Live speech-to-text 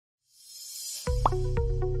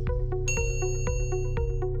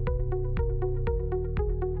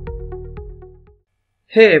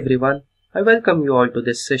Hey everyone, I welcome you all to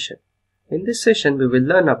this session. In this session we will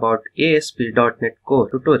learn about ASP.NET Core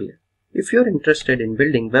tutorial. If you're interested in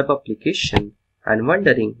building web application and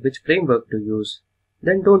wondering which framework to use,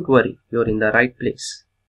 then don't worry, you're in the right place.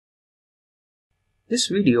 This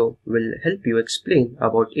video will help you explain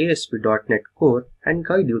about ASP.NET Core and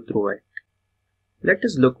guide you through it. Let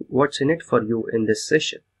us look what's in it for you in this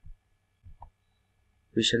session.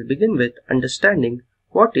 We shall begin with understanding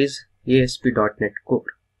what is ASP.NET Core,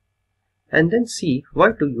 and then see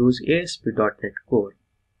why to use ASP.NET Core,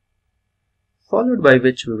 followed by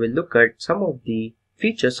which we will look at some of the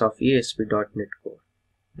features of ASP.NET Core.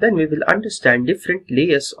 Then we will understand different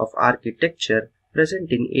layers of architecture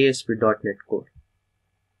present in ASP.NET Core.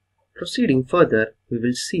 Proceeding further, we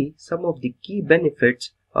will see some of the key benefits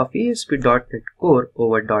of ASP.NET Core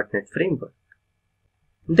over .NET Framework.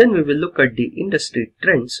 Then we will look at the industry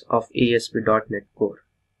trends of ASP.NET Core.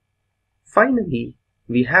 Finally,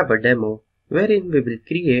 we have a demo wherein we will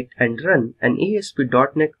create and run an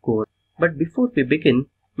ASP.NET Core. But before we begin,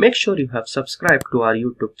 make sure you have subscribed to our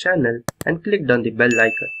YouTube channel and clicked on the bell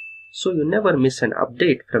icon so you never miss an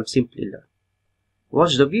update from Simplilearn.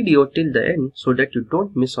 Watch the video till the end so that you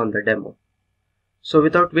don't miss on the demo. So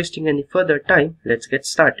without wasting any further time, let's get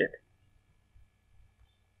started.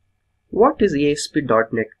 What is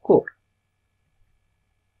ASP.NET Core?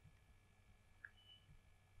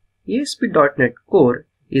 ASP.NET Core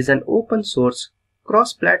is an open source,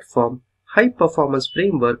 cross-platform, high-performance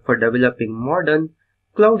framework for developing modern,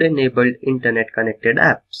 cloud-enabled internet-connected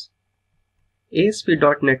apps.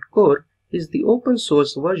 ASP.NET Core is the open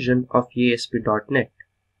source version of ASP.NET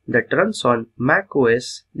that runs on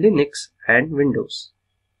macOS, Linux, and Windows.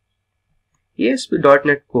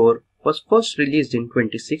 ASP.NET Core was first released in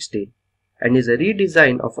 2016 and is a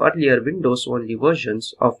redesign of earlier Windows-only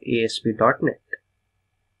versions of ASP.NET.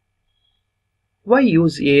 Why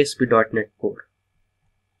use ASP.NET Core?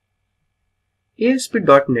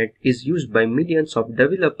 ASP.NET is used by millions of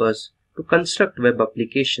developers to construct web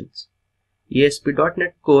applications.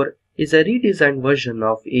 ASP.NET Core is a redesigned version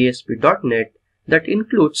of ASP.NET that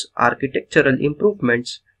includes architectural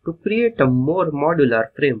improvements to create a more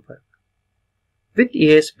modular framework. With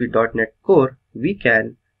ASP.NET Core, we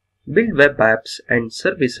can build web apps and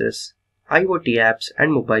services, IoT apps,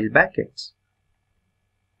 and mobile backends.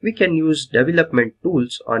 We can use development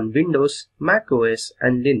tools on Windows, macOS,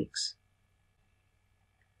 and Linux.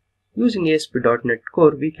 Using ASP.NET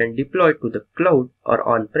Core, we can deploy to the cloud or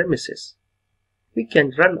on-premises. We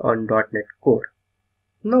can run on .NET Core.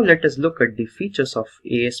 Now let us look at the features of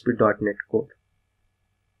ASP.NET Core.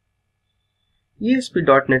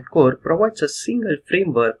 ASP.NET Core provides a single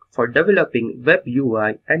framework for developing web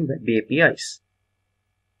UI and web APIs.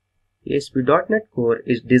 ASP.NET Core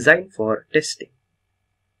is designed for testing.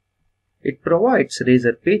 It provides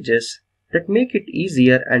Razor pages that make it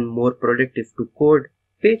easier and more productive to code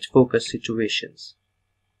page-focused situations.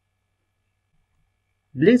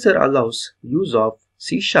 Blazor allows use of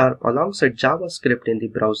C# alongside JavaScript in the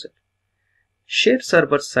browser. Share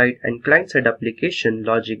server-side and client-side application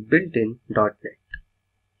logic built in .NET.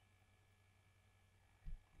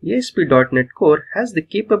 ASP.NET Core has the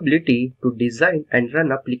capability to design and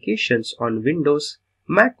run applications on Windows,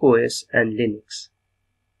 macOS, and Linux.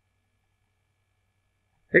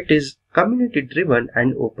 It is community-driven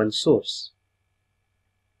and open source.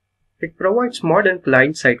 It provides modern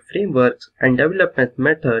client-side frameworks and development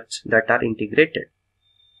methods that are integrated.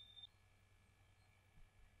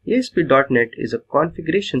 ASP.NET is a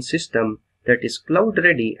configuration system that is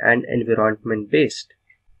cloud-ready and environment-based.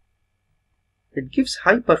 It gives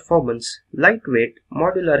high-performance, lightweight,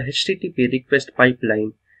 modular HTTP request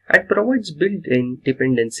pipeline and provides built-in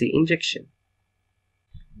dependency injection.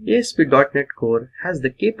 ASP.NET Core has the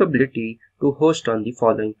capability to host on the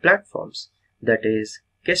following platforms, that is,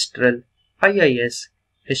 Kestrel, IIS,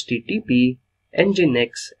 HTTP,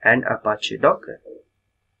 Nginx, and Apache Docker.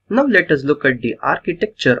 Now let us look at the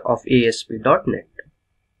architecture of ASP.NET.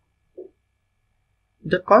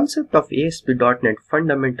 The concept of ASP.NET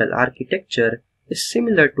fundamental architecture is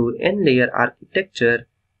similar to N-layer architecture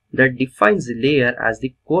that defines the layer as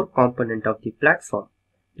the core component of the platform,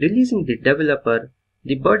 releasing the developer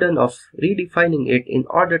the burden of redefining it in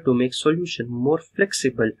order to make solution more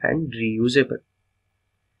flexible and reusable.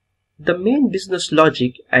 The main business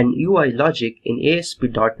logic and UI logic in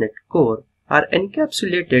ASP.NET Core are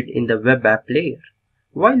encapsulated in the web app layer,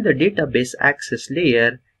 while the database access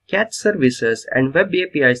layer, CAT services, and web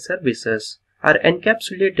API services are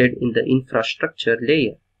encapsulated in the infrastructure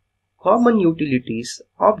layer. Common utilities,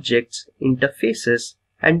 objects, interfaces,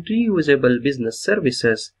 and reusable business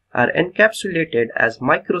services are encapsulated as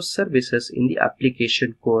microservices in the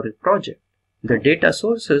application core project. The data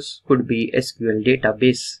sources could be SQL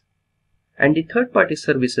database, and the third-party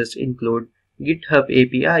services include GitHub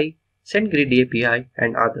API, SendGrid API,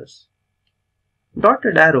 and others.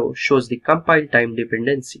 Dotted arrow shows the compile time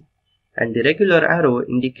dependency, and the regular arrow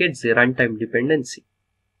indicates the runtime dependency.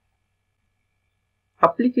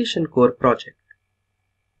 Application core project.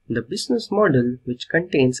 The business model, which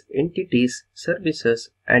contains entities, services,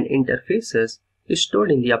 and interfaces, is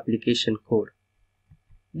stored in the application core.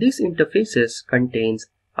 These interfaces contains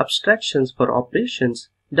abstractions for operations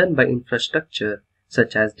done by infrastructure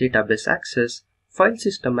such as database access, file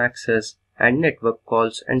system access, and network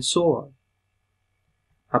calls, and so on.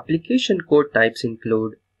 Application core types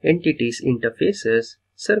include entities, interfaces,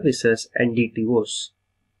 services, and DTOs.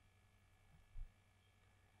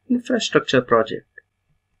 Infrastructure project.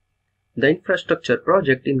 The infrastructure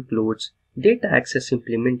project includes data access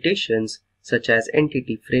implementations such as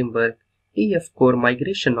entity framework, EF-core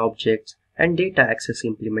migration objects, and data access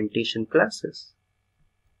implementation classes.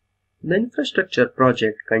 The infrastructure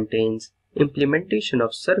project contains implementation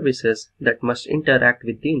of services that must interact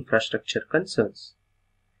with the infrastructure concerns.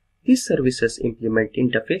 These services implement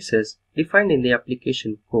interfaces defined in the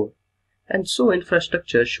application core, and so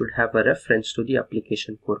infrastructure should have a reference to the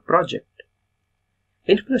application core project.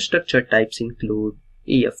 Infrastructure types include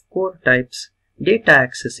EF-core types, data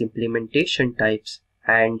access implementation types,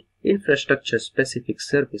 and infrastructure-specific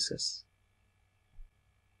services.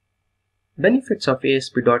 Benefits of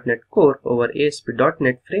ASP.NET Core over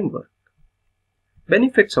ASP.NET Framework.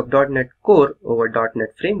 Benefits of .NET Core over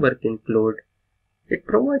 .NET Framework include: it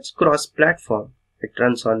provides cross-platform. It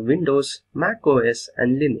runs on Windows, macOS,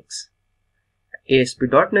 and Linux.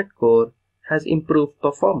 ASP.NET Core has improved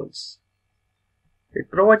performance. It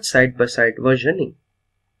provides side-by-side versioning.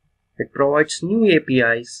 It provides new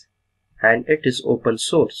APIs, and it is open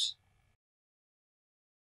source.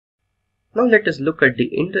 Now let us look at the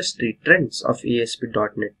industry trends of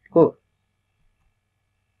ASP.NET Core.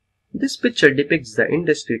 This picture depicts the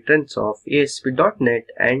industry trends of ASP.NET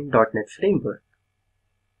and .NET Framework.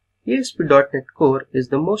 ASP.NET Core is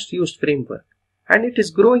the most used framework, and it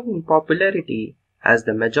is growing in popularity as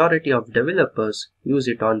the majority of developers use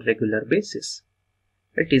it on a regular basis.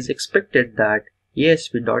 It is expected that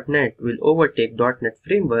ASP.NET will overtake .NET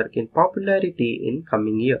Framework in popularity in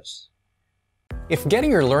coming years. If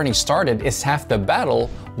getting your learning started is half the battle,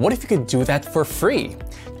 what if you could do that for free?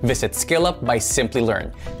 Visit SkillUp by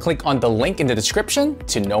Simplilearn. Click on the link in the description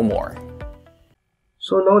to know more.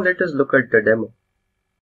 So now let us look at the demo.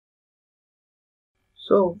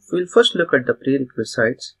 So we'll first look at the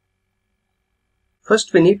prerequisites.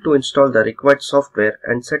 First, we need to install the required software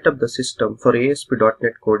and set up the system for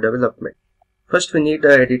ASP.NET Core development. First, we need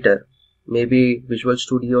an editor, maybe Visual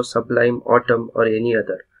Studio, Sublime, Autumn, or any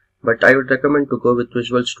other, but I would recommend to go with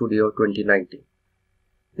Visual Studio 2019.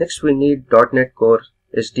 Next, we need .NET Core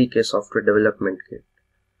SDK Software Development Kit.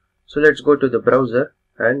 So let's go to the browser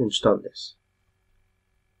and install this.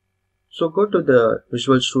 So go to the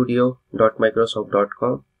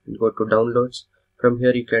visualstudio.microsoft.com and go to downloads. From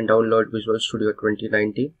here you can download Visual Studio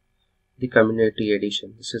 2019, the community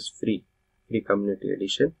edition. This is free community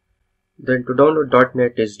edition. Then to download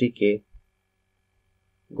 .NET SDK,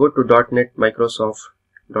 go to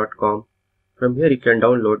 .NETMicrosoft.com. From here you can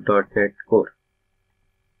download .NET Core.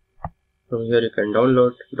 From here you can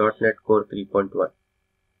download .NET Core 3.1.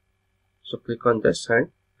 So click on this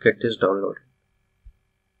and get this downloaded.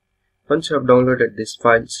 Once you have downloaded these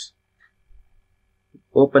files,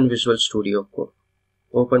 open Visual Studio Code.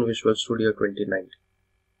 Open Visual Studio 2019.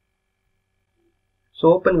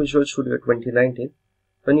 So open Visual Studio 2019.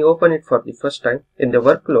 When you open it for the first time, in the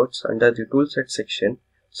workloads under the toolset section,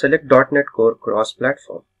 select .NET Core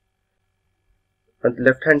Cross-Platform. On the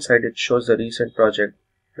left hand side, it shows the recent project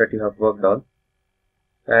that you have worked on.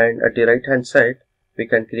 And at the right hand side, we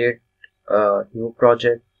can create a new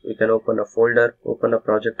project. We can open a folder, open a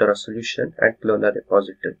project or a solution, and clone a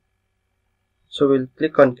repository. So we'll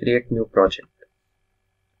click on Create New Project.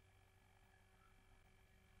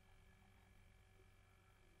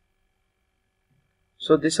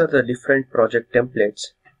 So these are the different project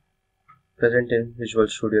templates present in Visual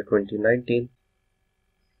Studio 2019.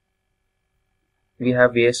 We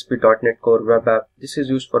have ASP.NET Core Web App. This is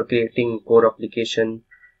used for creating core application,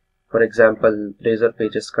 for example, Blazor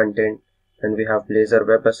pages content. And we have Blazor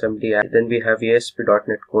WebAssembly. And then we have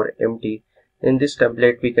ASP.NET Core Empty. In this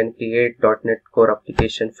template, we can create .NET Core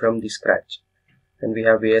application from the scratch. And we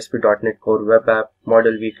have ASP.NET Core Web App,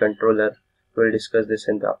 Model View Controller. We'll discuss this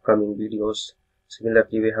in the upcoming videos.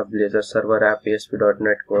 Similarly, we have Blazor Server App,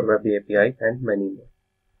 ASP.NET Core Web API, and many more.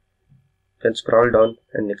 can scroll down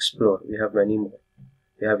and explore. We have many more.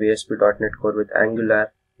 We have ASP.NET Core with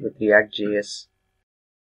Angular, with React.js.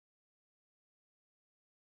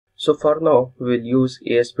 So for now, we will use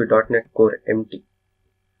ASP.NET Core empty.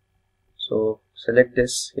 So select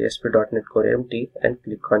this ASP.NET Core empty and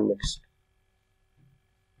click on next.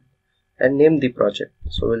 And name the project.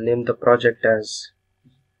 So we'll name the project as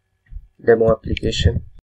demo application.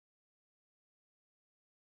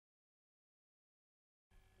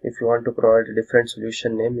 If you want to provide a different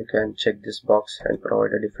solution name, you can check this box and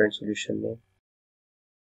provide a different solution name.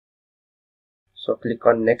 So click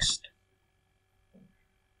on next.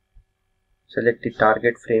 Select the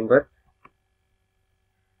target framework,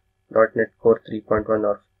 .NET Core 3.1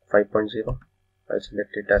 or 5.0. I'll select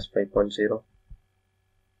it as 5.0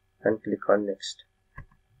 and click on next.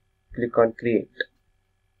 Click on create.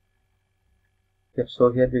 Okay,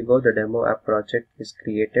 so here we go, the demo app project is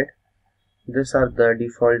created. These are the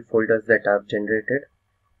default folders that I've generated.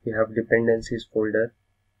 We have dependencies folder,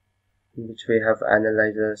 in which we have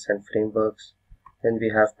analyzers and frameworks. Then we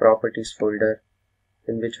have properties folder,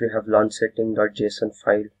 in which we have launch setting.json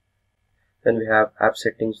file. Then we have app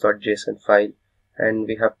settings.json file, and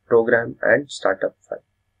we have program and startup file.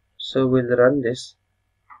 So we'll run this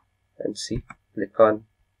and see. Click on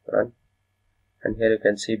run, and here you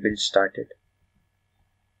can see build started.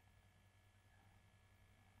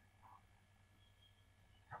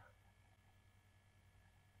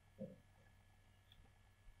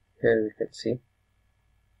 Here we can see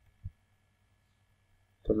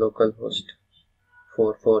the local host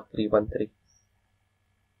 44313.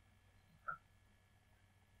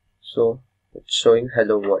 So it's showing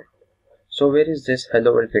hello world. So where is this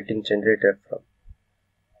hello world getting generated from?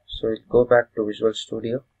 So we'll go back to Visual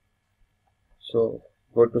Studio. So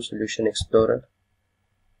go to Solution Explorer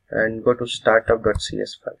and go to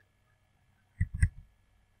startup.cs file.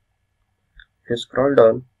 If you scroll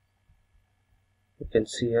down, you can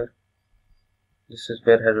see here, this is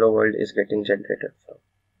where hello world is getting generated from.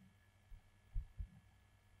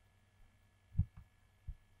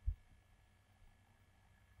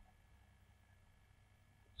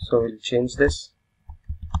 So we'll change this,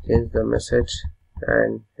 change the message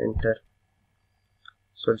and enter.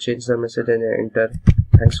 So change the message and enter.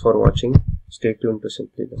 Thanks for watching. Stay tuned to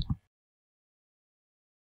Simplilearn.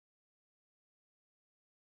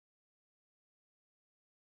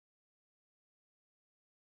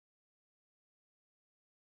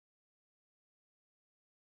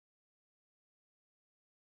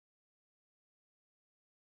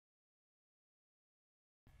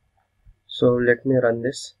 So let me run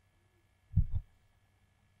this.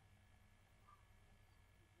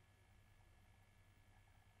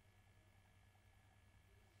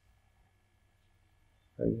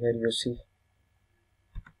 And here you see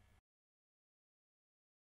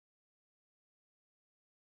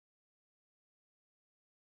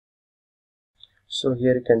so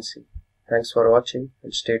here you can see. Thanks for watching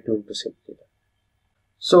and stay tuned to Simplilearn.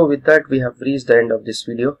 So with that, we have reached the end of this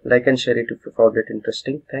video. Like and share it if you found it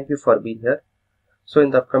interesting. Thank you for being here. So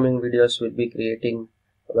in the upcoming videos, we'll be creating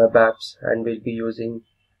web apps and we'll be using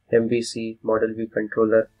MVC model view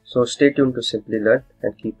controller. So stay tuned to Simplilearn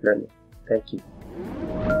and keep learning. Thank you.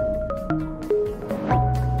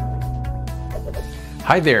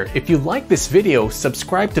 Hi there, if you like this video,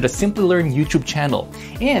 subscribe to the Simplilearn YouTube channel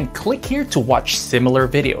and click here to watch similar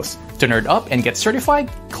videos. To nerd up and get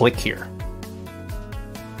certified, click here.